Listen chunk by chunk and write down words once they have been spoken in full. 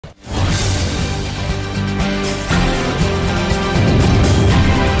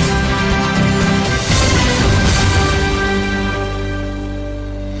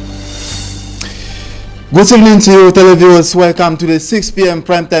Good evening to you, televiewers. Welcome to the 6 p.m.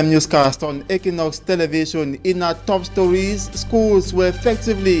 primetime newscast on Equinox Television. In our top stories, schools will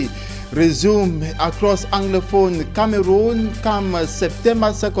effectively resume across Anglophone Cameroon come September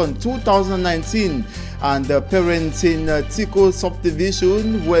 2nd, 2019. And parents in Tico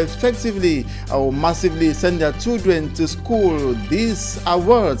subdivision will effectively or massively send their children to school. These are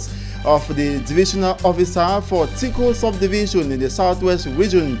words of the divisional officer for Tico subdivision in the southwest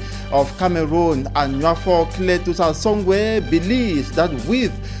region of Cameroon, and Nwafo Kletus Asongwe believes that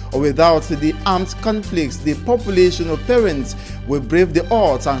with or without the armed conflicts, the population of parents will brave the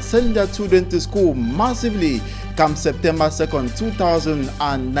odds and send their children to school massively come September 2nd,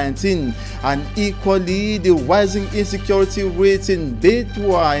 2019. And equally, the rising insecurity rates in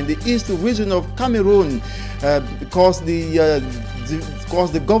Betua in the east region of Cameroon caused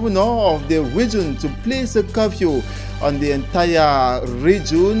the governor of the region to place a curfew on the entire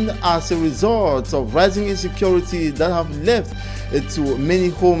region as a result of rising insecurity that have left to many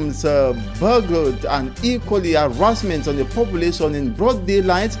homes burgled, and equally harassment on the population in broad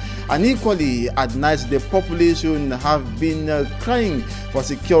daylight, and equally at night the population have been crying for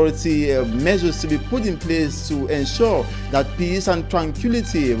security measures to be put in place to ensure that peace and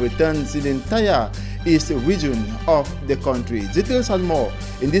tranquility returns in the entire east region of the country. Details and more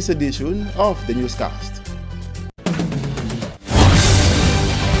in this edition of the newscast.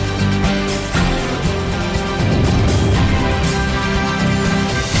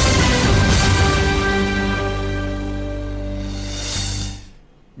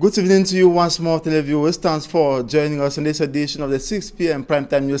 Good evening to you once more, televiewers. Thanks for joining us in this edition of the 6 p.m.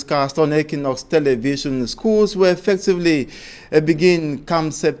 primetime newscast on Equinox Television. Schools will effectively begin come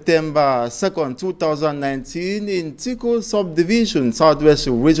September 2nd, 2019 in Tico subdivision, southwest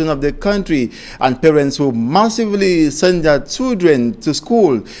region of the country, and parents will massively send their children to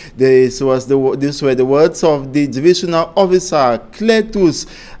school. These were the words of the divisional officer Kletus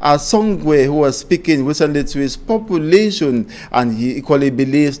Asongwe, who was speaking recently to his population, and he equally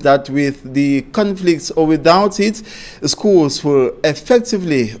believes that with the conflicts or without it, schools will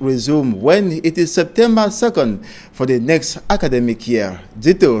effectively resume when it is September 2nd for the next academic year.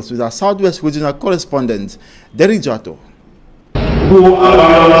 Details with our Southwest Regional Correspondent, Derek Jato.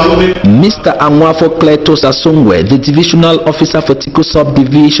 Mr. Nwafo Kletus Asongwe, the divisional officer for Tico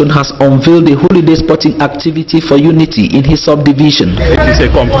subdivision, has unveiled a holiday sporting activity for unity in his subdivision. It is a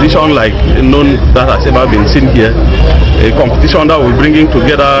competition like none that has ever been seen here. A competition that will be bringing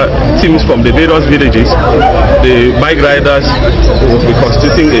together teams from the various villages. The bike riders will be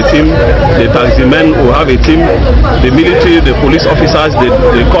constituting a team, the taxi men will have a team, the military, the police officers,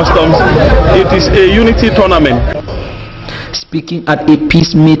 the customs. It is a unity tournament. Speaking at a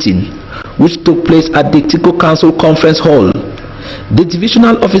peace meeting which took place at the Tico Council Conference Hall, the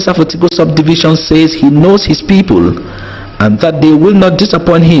divisional officer for Tico subdivision says he knows his people and that they will not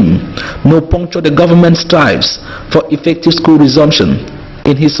disappoint him nor puncture the government strives for effective school resumption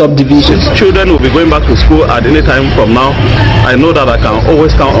in his subdivision. Children will be going back to school at any time from now. I know that I can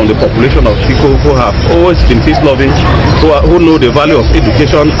always count on the population of Tico, who have always been peace-loving, who know the value of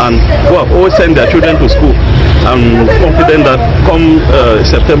education, and who have always sent their children to school. I'm confident that come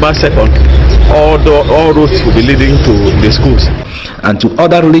September 2nd, all roads will be leading to the schools. And to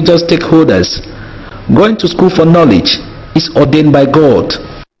other religious stakeholders, going to school for knowledge is ordained by God.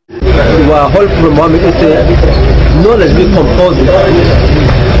 Our whole program is knowledge will compulsory.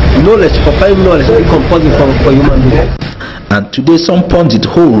 Knowledge, for five knowledge will compulsory for human beings. And today some pundit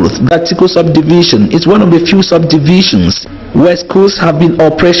holds that Tico subdivision is one of the few subdivisions where schools have been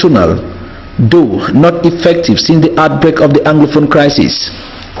operational, though not effective since the outbreak of the Anglophone crisis.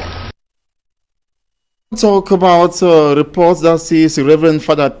 Talk about reports that says Reverend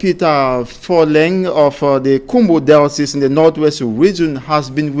Father Peter Forleng of the Kumbo Diocese in the Northwest region has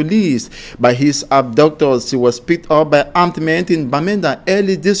been released by his abductors. He was picked up by armed men in Bamenda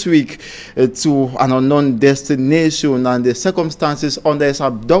early this week to an unknown destination, and the circumstances under his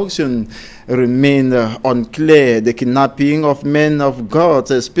abduction remain unclear. The kidnapping of men of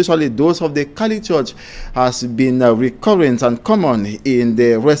God, especially those of the Catholic Church, has been recurrent and common in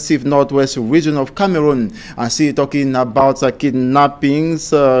the restive Northwest region of Cameroon. And see, talking about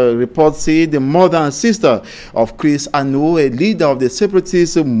kidnappings, reports say the mother and sister of Chris Anu, a leader of the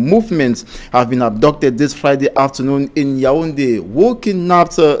separatist movement, have been abducted this Friday afternoon in Yaoundé. Who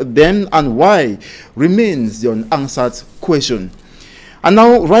kidnapped them and why remains the unanswered question. And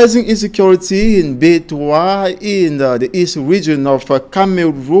now, rising insecurity in Betua in the east region of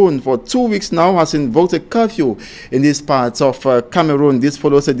Cameroon for 2 weeks now has invoked a curfew in these parts of Cameroon. This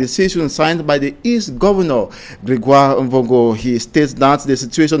follows a decision signed by the East Governor, Gregoire Mvogo. He states that the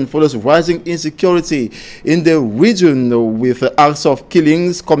situation follows rising insecurity in the region with acts of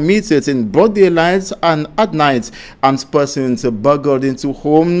killings committed in broad daylight and at night, armed persons burgled into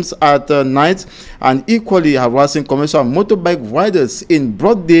homes at night, and equally harassing commercial motorbike riders in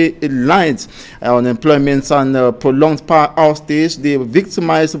broad daylight. Unemployment and prolonged power outage, the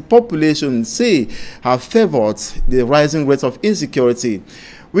victimized population say, have favored the rising rate of insecurity.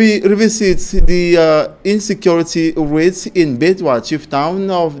 We revisit the insecurity rates in Betua, chief town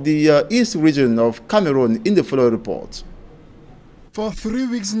of the east region of Cameroon, in the following report. For 3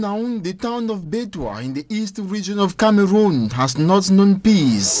 weeks now, the town of Betua in the east region of Cameroon has not known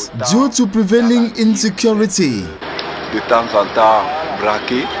peace due to prevailing insecurity.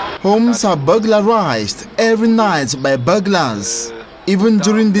 Homes are burglarized every night by burglars. Even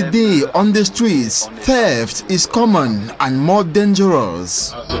during the day on the streets, theft is common and more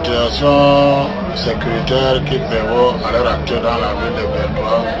dangerous.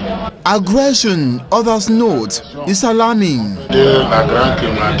 Aggression, others note, is alarming.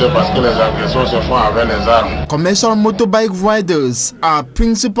 Commercial motorbike riders are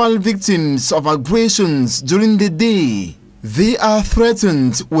principal victims of aggressions during the day. They are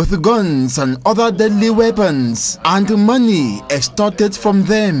threatened with guns and other deadly weapons and money extorted from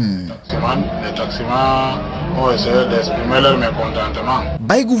them.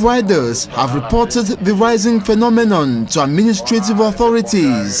 Bike riders have reported the rising phenomenon to administrative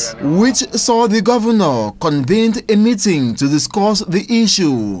authorities, which saw the governor convened a meeting to discuss the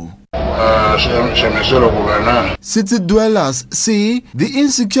issue. City dwellers say the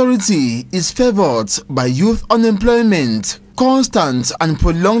insecurity is favored by youth unemployment, constant and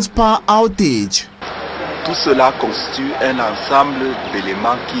prolonged power outage. Tout cela constitue un ensemble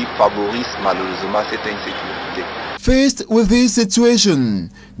d'éléments qui favorisent malheureusement cette insécurité. Faced with this situation,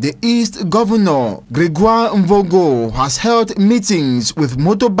 the East Governor, Gregoire Mvogo, has held meetings with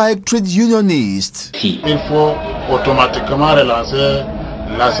motorbike trade unionists. Il faut automatiquement relancer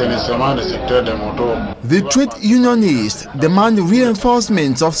l'assainissement du secteur des motos. The trade unionists demand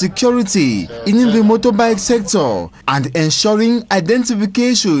reinforcement of security in the motorbike sector and ensuring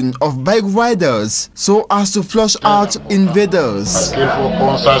identification of bike riders so as to flush out invaders. Parce qu'il faut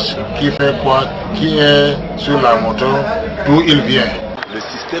qu'on sache qui fait quoi, qui est sur la moto, d'où il vient. Le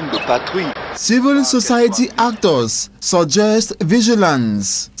système de patrouille. Civil society actors suggest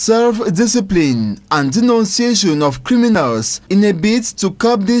vigilance, self-discipline and denunciation of criminals in a bid to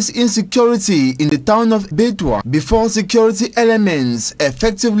curb this insecurity in the town of Betua before security elements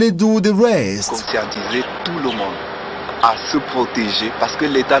effectively do the rest. Conscientiser tout le monde à se protéger parce que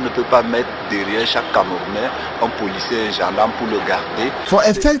l'État ne peut pas mettre derrière chaque Camerounais un policier et un gendarme pour le garder. For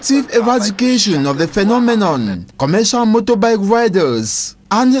effective eradication of the phenomenon, commercial motorbike riders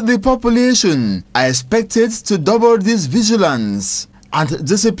and the population are expected to double this vigilance and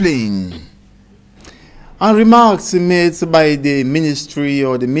discipline. And remarks made by the ministry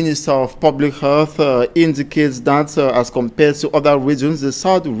or the Minister of Public Health indicates that as compared to other regions, the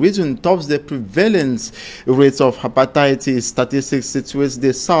South region tops the prevalence rates of hepatitis. Statistics situates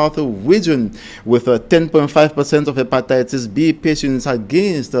the South region with 10.5% of hepatitis B patients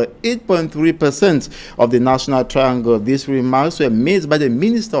against 8.3% of the national triangle. These remarks were made by the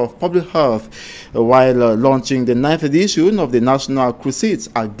Minister of Public Health while launching the 9th edition of the National Crusade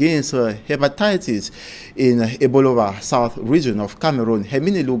against hepatitis in Ebola South region of Cameroon.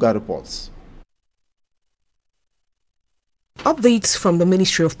 Hemini Luga reports. Updates from the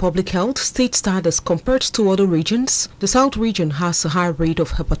Ministry of Public Health states that as compared to other regions, the South region has a high rate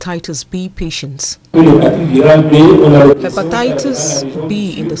of hepatitis B patients. Hepatitis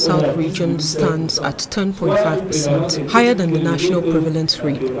B in the South region stands at 10.5%, higher than the national prevalence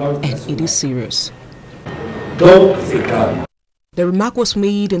rate, and it is serious. The remark was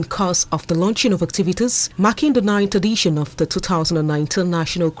made in course of the launching of activities marking the 9th edition of the 2019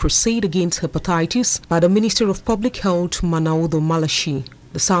 National Crusade Against Hepatitis by the Minister of Public Health, Manaudo Malashi.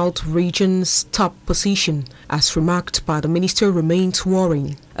 The South region's top position, as remarked by the minister, remains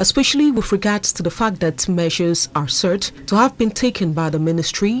worrying, especially with regards to the fact that measures are said to have been taken by the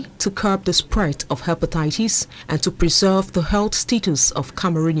ministry to curb the spread of hepatitis and to preserve the health status of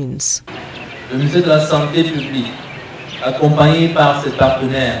Cameroonians. Le ministère de la Santé publique accompagné par ses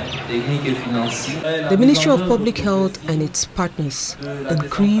partenaires techniques et financiers. The Ministry of Public Health and its partners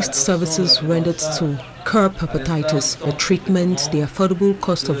increased services rendered to curb hepatitis, the treatment, the affordable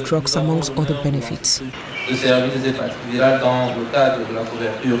cost of drugs, amongst other benefits.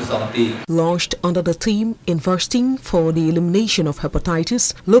 Launched under the theme Investing for the Elimination of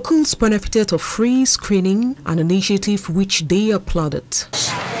Hepatitis, locals benefited of free screening, an initiative which they applauded.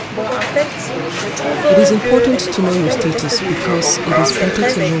 It is important to know your status because it is better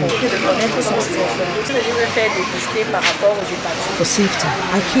to know. For safety,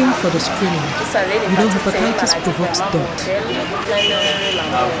 I came for the screening. You know, hepatitis provokes death.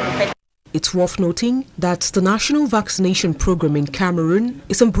 It's worth noting that the national vaccination program in Cameroon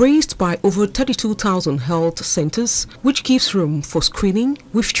is embraced by over 32,000 health centers, which gives room for screening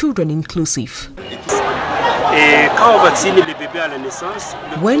with children inclusive.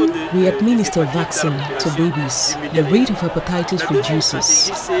 When we administer vaccine to babies, the rate of hepatitis reduces.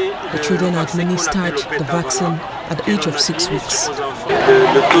 The children are administered the vaccine at the age of 6 weeks.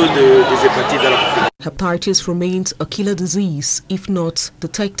 Hepatitis remains a killer disease if not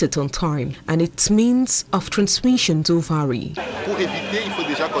detected on time, and its means of transmission do vary.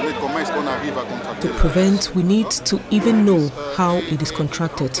 To prevent, we need to even know how it is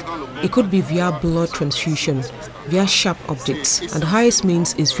contracted. It could be via blood transfusion, via sharp objects, and the highest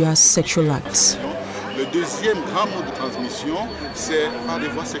means is via sexual acts.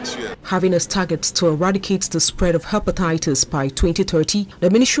 Having as target to eradicate the spread of hepatitis by 2030, the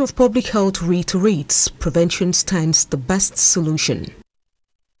Ministry of Public Health reiterates prevention stands the best solution.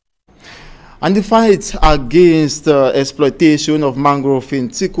 And the fight against exploitation of mangrove in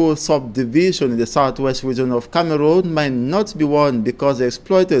Tiko subdivision in the southwest region of Cameroon might not be won because the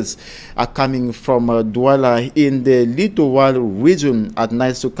exploiters are coming from Douala in the Littoral region at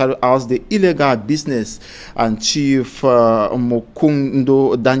night to carry out the illegal business. And Chief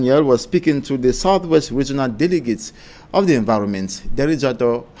Mokundo Daniel was speaking to the southwest regional delegates of the environment.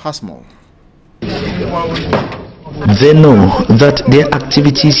 Derijato has more. They know that their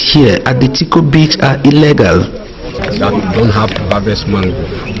activities here at the Tiko beach are illegal. That we don't have to harvest mango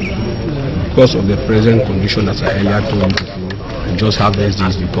because of the present condition, as I earlier told you before. We just harvest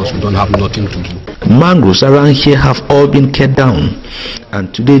this because we don't have nothing to do. Mangroves around here have all been cut down,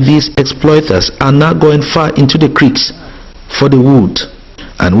 and today these exploiters are now going far into the creeks for the wood.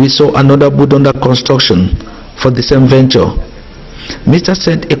 And we saw another wood under construction for the same venture. Mr.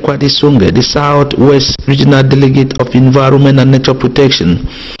 St. Ekwadi Songe, the Southwest Regional Delegate of Environment and Nature Protection,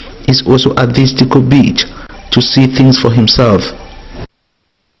 is also at this Tiko beach to see things for himself.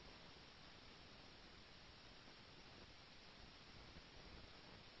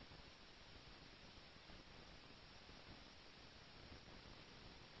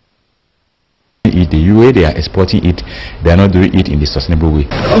 The way they are exporting it, they are not doing it in the sustainable way.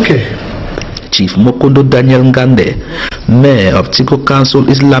 Okay. Chief Mokundo Daniel Ngande, Mayor of Tiko Council,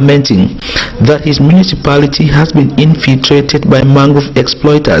 is lamenting that his municipality has been infiltrated by mangrove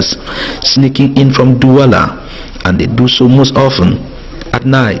exploiters sneaking in from Douala, and they do so most often at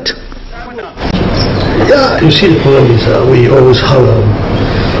night. Yeah, you see, the problem is we always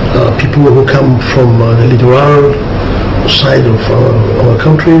have people who come from the littoral side of our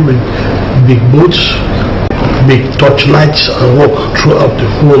country with big boats, big torchlights, and walk throughout the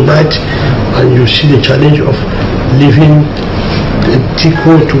whole night. And you see the challenge of leaving the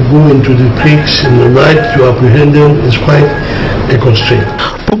Tiko to go into the creeks in the night to apprehend them is quite a constraint.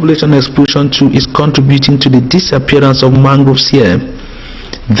 Population explosion too is contributing to the disappearance of mangroves here,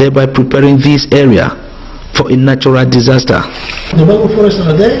 thereby preparing this area for a natural disaster. The mangrove forests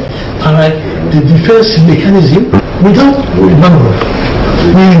are there, and like the defense mechanism. Without mangrove,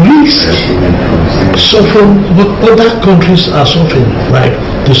 we risk suffering what other countries are suffering, like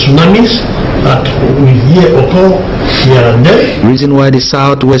the tsunamis that we hear occur here and there. Reason why the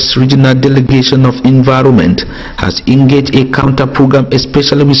Southwest Regional Delegation of Environment has engaged a counter program,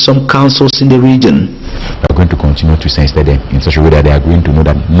 especially with some councils in the region. We are going to continue to sensitize them in such a way that they are going to know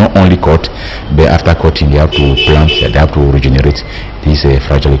that not only cut, but after cutting they have to plant, they have to regenerate this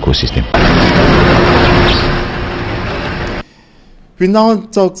fragile ecosystem. We now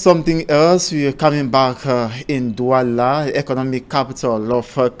talk something else. We are coming back in Douala, the economic capital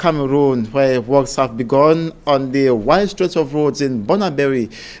of Cameroon, where works have begun on the wide stretch of roads in Bonaberi,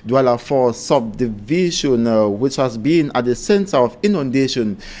 Douala 4 subdivision, which has been at the center of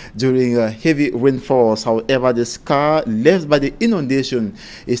inundation during heavy rainfalls. However, the scar left by the inundation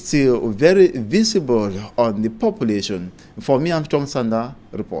is still very visible on the population. For me, Armstrong Sanda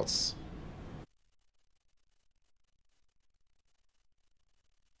reports.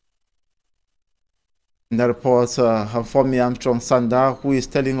 The report from Armstrong Sanda, who is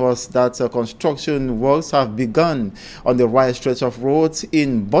telling us that construction works have begun on the right stretch of roads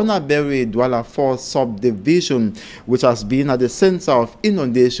in Bonaberry Douala 4 subdivision, which has been at the center of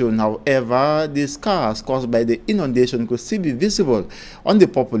inundation. However, the scars caused by the inundation could still be visible on the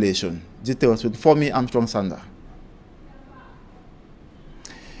population. Details with Fomi Armstrong Sanda.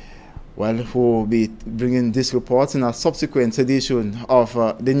 Well, we'll be bringing this report in a subsequent edition of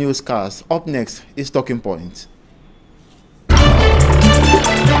the newscast. Up next is Talking Point.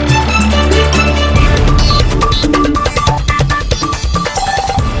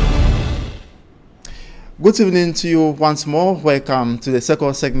 Good evening to you once more. Welcome to the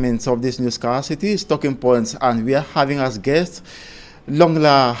second segment of this newscast. It is Talking Points, and we are having as guest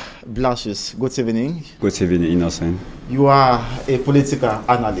Longla Blashes. Good evening. Good evening, Innocent. You are a political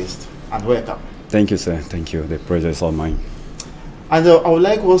analyst. And welcome. Thank you, sir. Thank you. The pleasure is all mine. And I would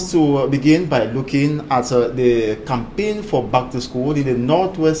like us to begin by looking at the campaign for back to school in the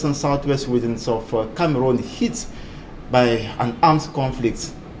northwest and southwest regions of Cameroon hit by an armed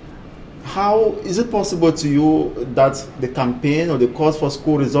conflict. How is it possible to you that the campaign or the calls for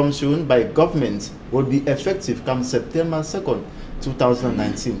school resumption by government will be effective come September 2nd,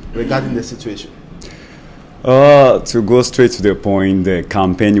 2019 regarding the situation? To go straight to the point, the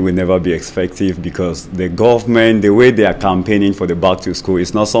campaign will never be effective because the government, the way they are campaigning for the back to school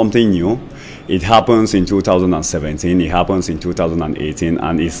is not something new. It happens in 2017, it happens in 2018,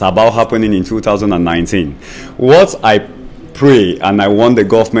 and it's about happening in 2019. What I pray and I want the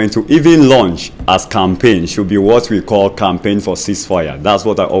government to even launch as campaign should be what we call campaign for ceasefire. That's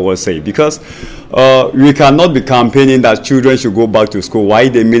what I always say, because we cannot be campaigning that children should go back to school while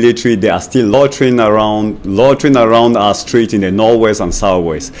the military, they are still loitering around our street in the northwest and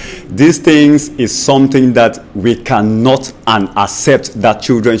southwest. These things is something that we cannot and accept that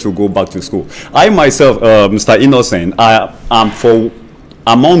children should go back to school. I myself, Mr. Innocent, I am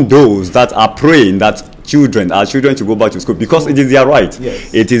among those that are praying that our children to go back to school because it is their right.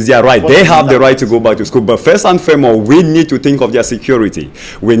 Yes. It is their right. They have the right to go back to school. But first and foremost, we need to think of their security.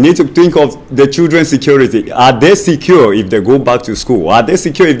 We need to think of the children's security. Are they secure if they go back to school? Are they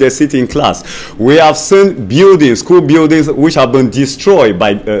secure if they sit in class? We have seen buildings, school buildings, which have been destroyed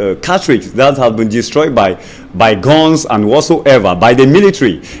by cartridges that have been destroyed by guns and whatsoever, by the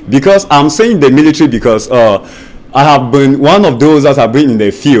military. Because I'm saying the military because I have been one of those that have been in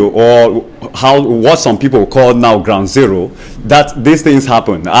the field, or what some people call now ground zero, that these things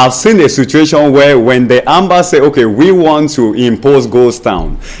happen. I've seen a situation where when the amber say, okay, we want to impose ghost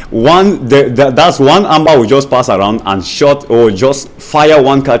town, that's one amber will just pass around and shot or just fire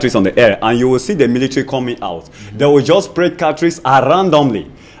one cartridge on the air, and you will see the military coming out. They will just spread cartridges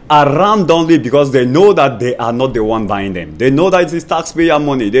randomly, because they know that they are not the one buying them. They know that it is taxpayer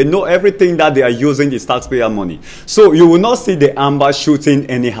money. They know everything that they are using is taxpayer money. So you will not see the amber shooting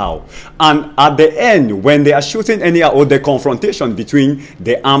anyhow. And at the end, when they are shooting anyhow, or the confrontation between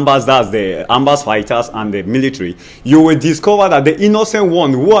the ambers, that's the ambers fighters and the military, you will discover that the innocent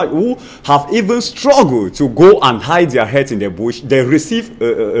one who have even struggled to go and hide their heads in the bush, they receive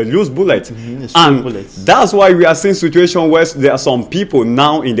a loose bullet. And that's why we are seeing situations where there are some people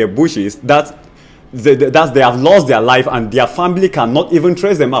now in the bushes that they have lost their life and their family cannot even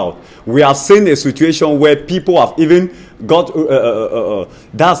trace them out. We have seen a situation where people have even got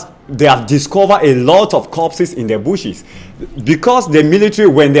they have discovered a lot of corpses in the bushes because the military,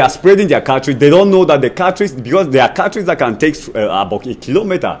 when they are spreading their cartridge, they don't know that the cartridge, because there are cartridges that can take about a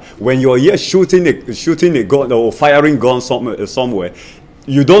kilometer. When you're here shooting a gun or firing guns somewhere,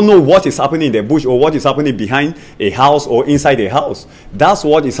 you don't know what is happening in the bush or what is happening behind a house or inside a house. That's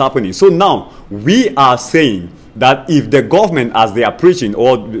what is happening. So now we are saying that if the government, as they are preaching,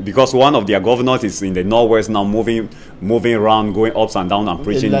 or because one of their governors is in the northwest now moving around, going ups and down and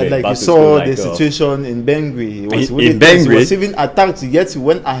preaching, like you saw the situation in Bangui. It was even attacked, yet he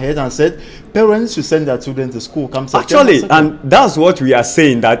went ahead and said parents should send their children to school. Actually, and that's what we are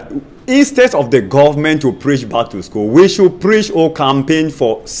saying, that instead of the government to preach back to school, we should preach or campaign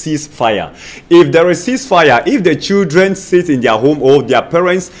for ceasefire. If there is ceasefire, if the children sit in their home or their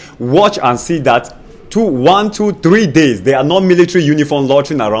parents watch and see that 1, 2, 3 days there are no military uniform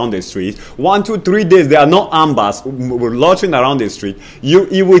loitering around the street, 1, 2, 3 days there are no ambers loitering around the street,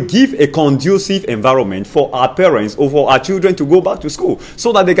 it will give a conducive environment for our parents or for our children to go back to school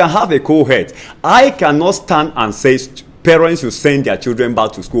so that they can have a cool head. I cannot stand and say parents should send their children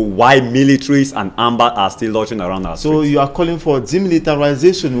back to school while militaries and armed are still lodging around us. So you are calling for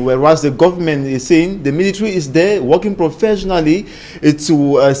demilitarization, whereas the government is saying the military is there working professionally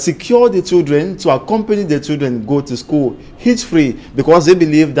to secure the children, to accompany the children go to school hitch-free, because they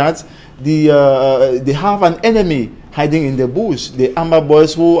believe that they have an enemy hiding in the bush, the Amber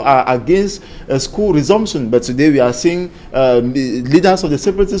Boys who are against school resumption. But today we are seeing leaders of the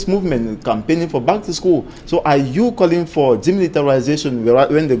separatist movement campaigning for back to school. So are you calling for demilitarization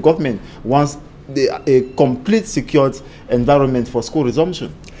when the government wants a complete secured environment for school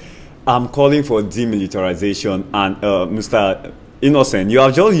resumption? I'm calling for demilitarization, and Mr. Innocent, you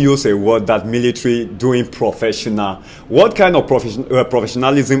have just used a word that military doing professional. What kind of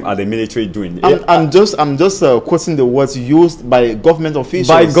professionalism are the military doing? I'm just quoting the words used by government officials.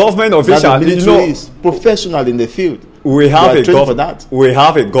 By government officials, the military is professional in the field. We have a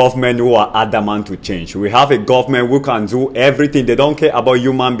government who are adamant to change. We have a government who can do everything. They don't care about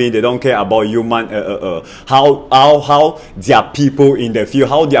human beings. They don't care about human how their people in the field,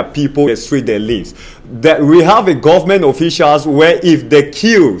 how their people in the street they live. That we have a government officials where if they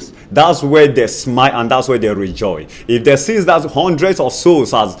kills, that's where they smile and that's where they rejoice. If they see that hundreds of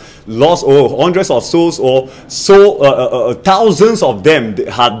souls has lost, or hundreds of souls, or thousands of them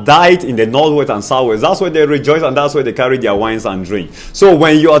had died in the northwest and southwest, that's where they rejoice and that's where they carry their wines and drink. So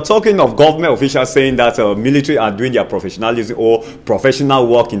when you are talking of government officials saying that military are doing their professionalism or professional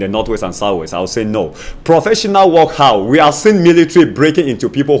work in the northwest and southwest, I'll say no. Professional work how? We have seen military breaking into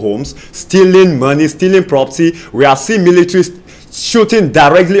people's homes, stealing money, stealing property. We have seen military shooting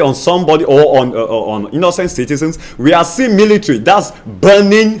directly on somebody or on innocent citizens. We are seeing military that's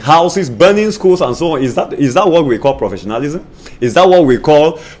burning houses, burning schools and so on. Is that what we call professionalism? Is that what we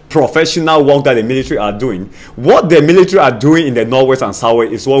call professional work that the military are doing? What the military are doing in the northwest and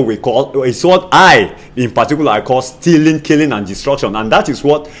southwest is what we call, is what I in particular I call stealing, killing and destruction. And that is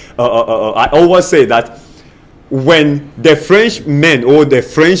what I always say, that when the French men or the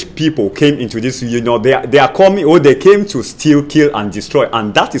French people came into this, they are coming, or they came to steal, kill, and destroy,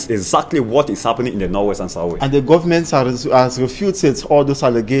 and that is exactly what is happening in the northwest and southwest. And the government has refuted all those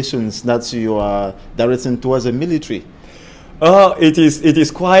allegations that you are directing towards the military. It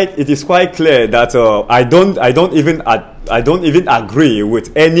is quite clear that I don't even agree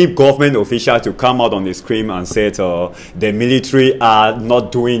with any government official to come out on the screen and say the military are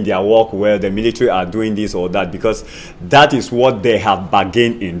not doing their work well, the military are doing this or that, because that is what they have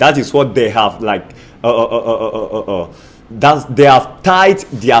bargained in. That is what they have that they have tied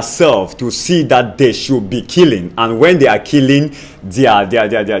themselves to see that they should be killing, and when they are killing,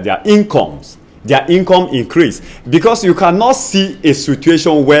 their income increase, because you cannot see a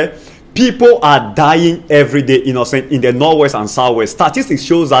situation where people are dying every day innocent in the northwest and southwest. Statistics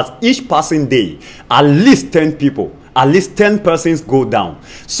shows that each passing day at least 10 people, at least 10 persons go down.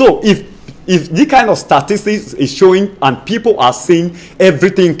 So if the kind of statistics is showing and people are seeing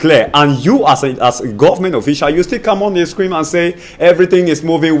everything clear, and you as a government official, you still come on the screen and say everything is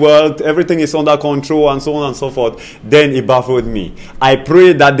moving well, everything is under control and so on and so forth, then it baffled me. I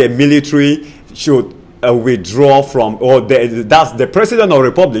pray that the military should withdraw from, or that's the president of the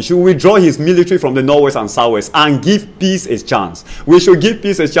republic should withdraw his military from the northwest and southwest and give peace a chance. We should give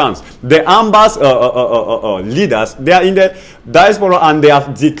peace a chance. The Ambas leaders, they are in the diaspora and they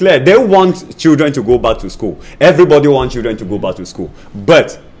have declared they want children to go back to school. Everybody wants children to go back to school,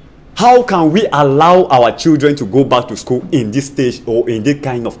 but how can we allow our children to go back to school in this stage or in this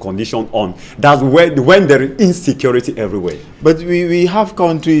kind of condition when there is insecurity everywhere? But we have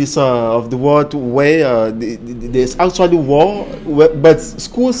countries of the world where there's actually war, but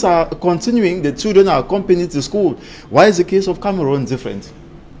schools are continuing, the children are accompanied to school. Why is the case of Cameroon different?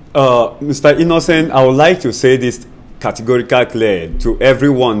 Mr. Innocent, I would like to say this categorically clear to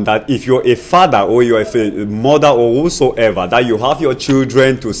everyone, that if you're a father or you're a mother or whosoever, that you have your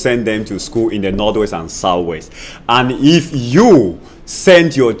children to send them to school in the northwest and southwest, and if you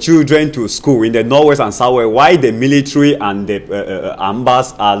send your children to school in the northwest and southwest while the military and the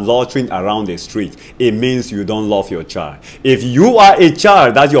ambas are loitering around the street, it means you don't love your child. If you are a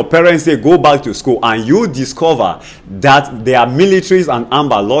child that your parents say go back to school and you discover that there are militaries and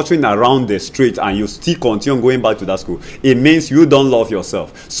ambas loitering around the street and you still continue going back to that school, it means you don't love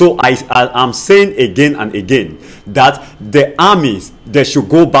yourself. So I'm saying again and again that the armies, they should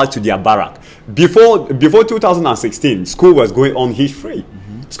go back to their barrack. Before 2016, school was going on hitch-free.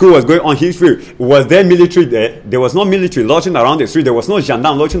 School was going on history. Was there military there? There was no military lodging around the street. There was no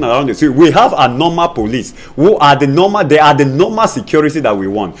gendarme lodging around the street. We have a normal police who are the normal. They are the normal security that we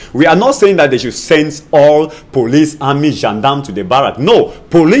want. We are not saying that they should send all police, army, gendarme to the barrack. No,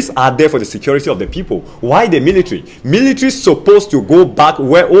 police are there for the security of the people. Why the military? Military is supposed to go back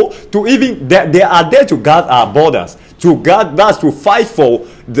where to even they are there to guard our borders, to guard that, to fight for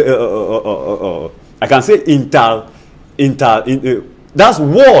the I can say that's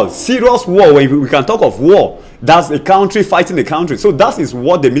war, serious war. We can talk of war. That's a country fighting a country. So that is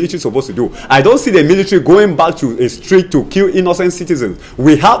what the military is supposed to do. I don't see the military going back to a street to kill innocent citizens.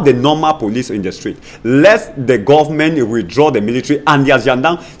 We have the normal police in the street. Let the government withdraw the military and their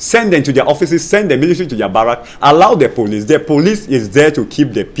gendarme, send them to their offices, send the military to their barrack, allow the police. The police is there to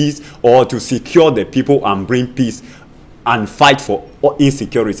keep the peace or to secure the people and bring peace and fight for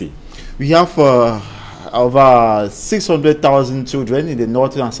insecurity. We have over 600,000 children in the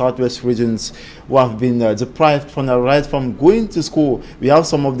northern and southwest regions who have been deprived from the right from going to school. We have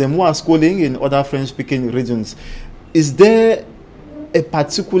some of them who are schooling in other French-speaking regions. Is there a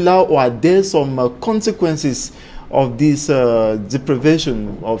particular, or are there some consequences of this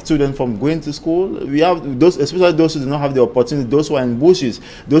deprivation of children from going to school? We have those, especially those who do not have the opportunity, those who are in bushes,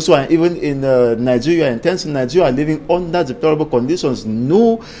 those who are even in Nigeria, in tents in Nigeria, living under deplorable conditions,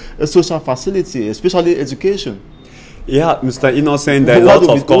 no social facility, especially education. Yeah, Mr. Innocent, there are a lot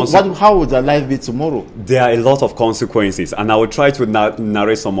of consequences. How would their life be tomorrow? There are a lot of consequences, and I will try to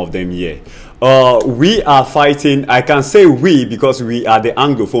narrate some of them here. We are fighting, I can say we because we are the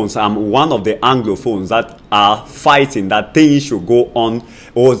Anglophones. I'm one of the Anglophones that are fighting that things should go on,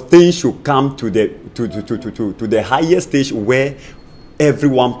 or things should come to the highest stage where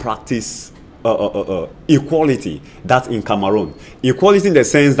everyone practice equality. That's in Cameroon. Equality in the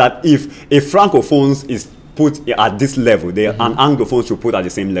sense that if a Francophone is put at this level, an Anglophone should put at the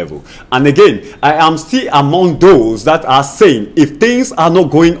same level. And again, I am still among those that are saying if things are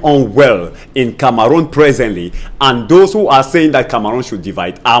not going on well in Cameroon presently, and those who are saying that Cameroon should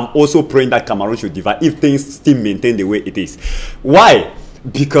divide, I'm also praying that Cameroon should divide if things still maintain the way it is. Why?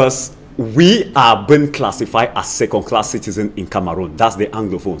 Because we are being classified as second-class citizens in Cameroon. That's the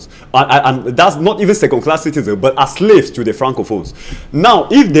Anglophones. And that's not even second-class citizens, but as slaves to the Francophones. Now,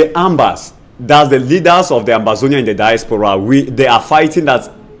 if the Ambas, that's the leaders of the Ambazonia in the diaspora, they are fighting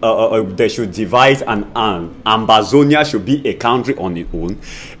that they should divide, and Ambazonia should be a country on its own.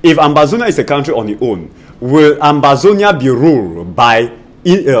 If Ambazonia is a country on its own, will Ambazonia be ruled by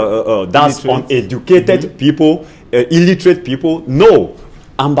that's uneducated people, illiterate people? No.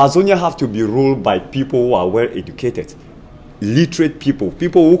 Ambazonia have to be ruled by people who are well educated, literate people,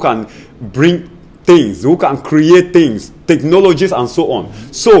 people who can bring things, who can create things, technologies and so on.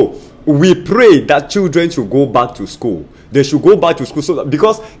 So we pray that children should go back to school. They should go back to school, so that,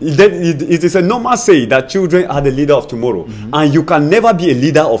 because it is a normal say that children are the leader of tomorrow, and you can never be a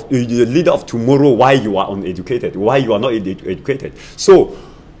leader of tomorrow while you are uneducated, while you are not educated. So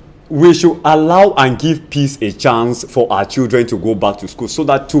we should allow and give peace a chance for our children to go back to school, so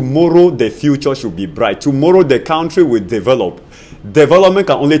that tomorrow the future should be bright. Tomorrow the country will develop. Development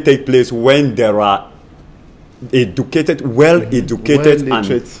can only take place when there are educated, well-educated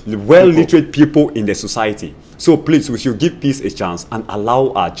and well-literate people in the society. So please, we should give peace a chance and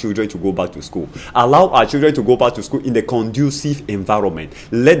allow our children to go back to school. Allow our children to go back to school in a conducive environment.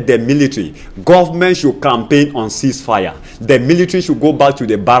 Let the military, government should campaign on ceasefire. The military should go back to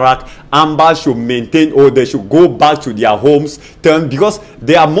the barrack. Amber should maintain, or they should go back to their homes. Because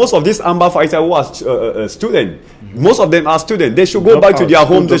there are most of these Amber fighters who are students. Most of them are students. They should go back to their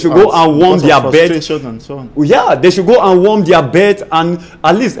homes. They should go and warm their bed. And so on. Yeah, they should go and warm their bed and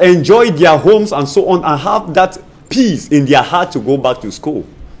at least enjoy their homes and so on, and have that peace in their heart to go back to school.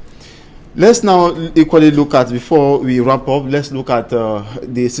 Let's now equally look at, before we wrap up, let's look at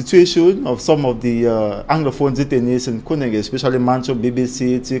the situation of some of the Anglophone detainees in Kunenge, especially Mancho,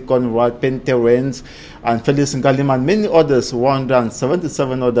 BBC, T. Conrad, Penterens, and Felix Ngalim, and many others,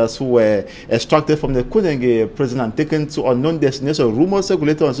 177 others who were extracted from the Kunenge prison and taken to unknown destinations. Rumors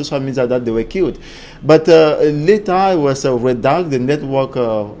circulated on social media that they were killed. But later it was REDAC, the network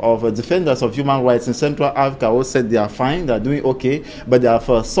of defenders of human rights in Central Africa, who said they are fine, they are doing okay, but they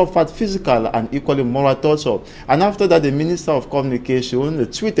have suffered physical and equally moral torture. And after that, the Minister of Communication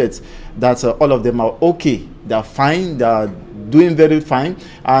tweeted that all of them are okay, they are fine, they are doing very fine,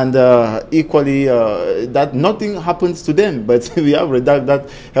 and equally that nothing happens to them. But we have read that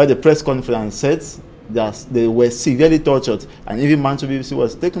held a press conference, said that they were severely tortured, and even Mancho BBC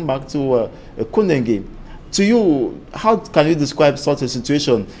was taken back to Kunenge. To you, how can you describe such a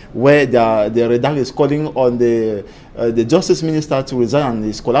situation where the Redact is calling on the Justice Minister to resign and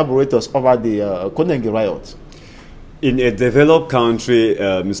his collaborators over the Kondengi riot? In a developed country,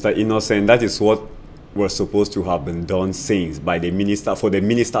 Mr. Innocent, that is what was supposed to have been done since by the minister, for the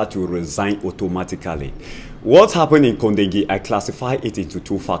minister to resign automatically. What happened in Kondengi, I classify it into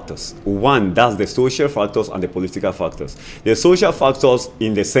two factors. One, that's the social factors and the political factors. The social factors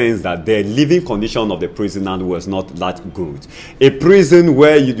in the sense that the living condition of the prisoner was not that good. A prison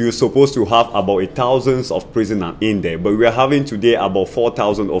where you're supposed to have about thousands of prisoners in there, but we are having today about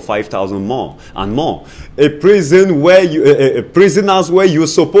 4,000 or 5,000 more and more. A prison where prisoners where you're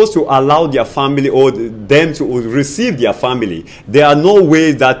supposed to allow their family or them to receive their family. There are no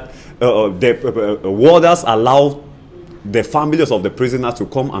ways that the warders allow the families of the prisoners to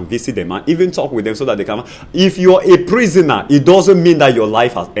come and visit them and even talk with them so that they can. If you're a prisoner, it doesn't mean that your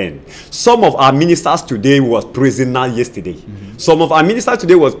life has ended. Some of our ministers today was prisoner yesterday. Some of our ministers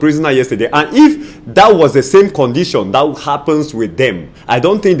today was prisoner yesterday. And if that was the same condition that happens with them, I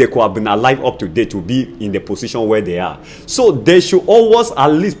don't think they could have been alive up to date to be in the position where they are. So they should always at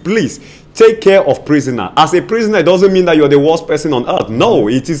least please take care of prisoner. As a prisoner, it doesn't mean that you're the worst person on earth. No,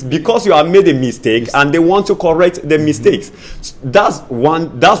 it is because you have made a mistake and they want to correct the mistakes. That's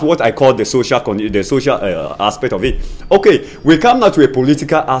what I call the social aspect of it. Okay, we come now to a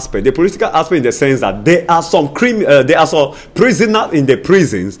political aspect. The political aspect in the sense that there are some prisoners in the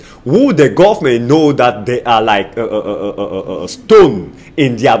prisons who the government know that they are like a stone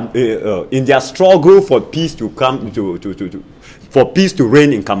in their struggle for peace to come for peace to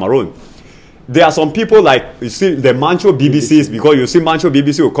reign in Cameroon. There are some people like, you see, the Mancho BBCs, because you see Mancho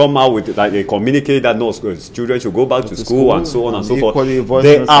BBC will come out with like a communique that no, children should go back to school and so on and so forth.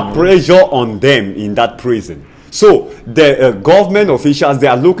 There are pressure on them in that prison. So the government officials, they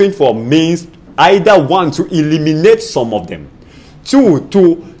are looking for means, either one, to eliminate some of them, two,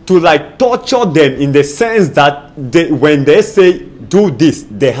 to like torture them in the sense that when they say do this,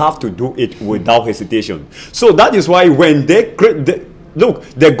 they have to do it without hesitation. So that is why when they create look,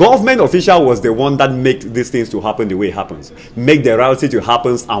 the government official was the one that made these things to happen the way it happens, make the reality to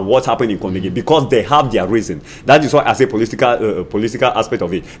happen and what happened in Kondengi, because they have their reason. That is why I say political aspect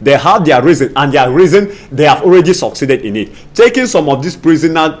of it. They have their reason, and their reason they have already succeeded in it. Taking some of these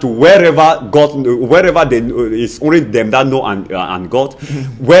prisoners to wherever they it's only them that know and God,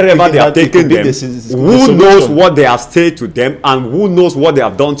 wherever they are taking them, who knows what they have said to them and who knows what they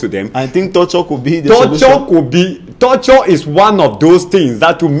have done to them. I think torture could be the solution. Torture is one of those things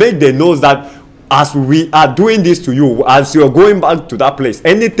that to make them know that as we are doing this to you, as you're going back to that place,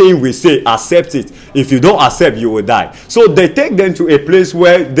 anything we say, accept it. If you don't accept, you will die. So they take them to a place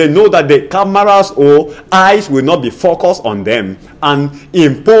where they know that the cameras or eyes will not be focused on them and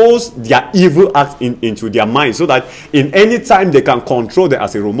impose their evil act into their mind, so that in any time they can control them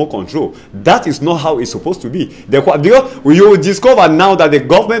as a remote control. That is not how it's supposed to be. You will discover now that the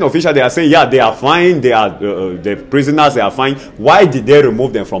government officials, they are saying, yeah, they are fine, they are the prisoners, they are fine. Why did they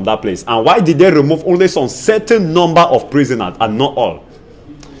remove them from that place? And why did they remove only some certain number of prisoners and not all?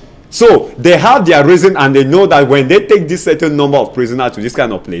 So they have their reason, and they know that when they take this certain number of prisoners to this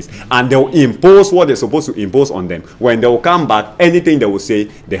kind of place and they will impose what they're supposed to impose on them, when they will come back, anything they will say,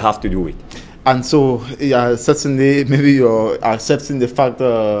 they have to do it. And so, yeah, certainly, maybe you're accepting the fact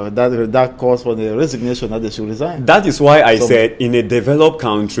that calls for the resignation, that they should resign. That is why I said in a developed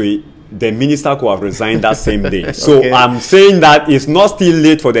country, the minister could have resigned that same day. So okay. I'm saying that it's not still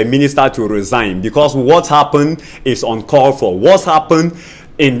late for the minister to resign, because what happened is uncalled for. What's happened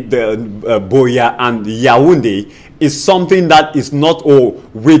in the Boya and Yaoundé is something that is not,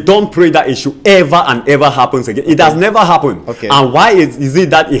 we don't pray that it should ever and ever happens again. It has never happened. Okay. And why is it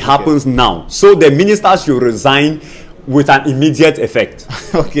that it happens now? So the minister should resign with an immediate effect.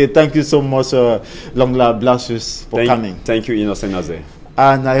 Okay, thank you so much, Longla Blasius, for coming. Thank you, Innocent Naze.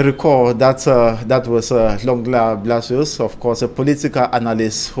 And I recall that that was Longla Blasius, of course, a political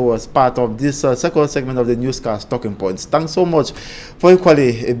analyst who was part of this second segment of the newscast Talking Points. Thanks so much for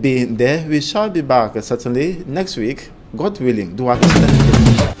equally being there. We shall be back certainly next week, God willing. Do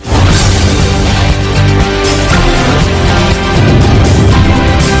understand.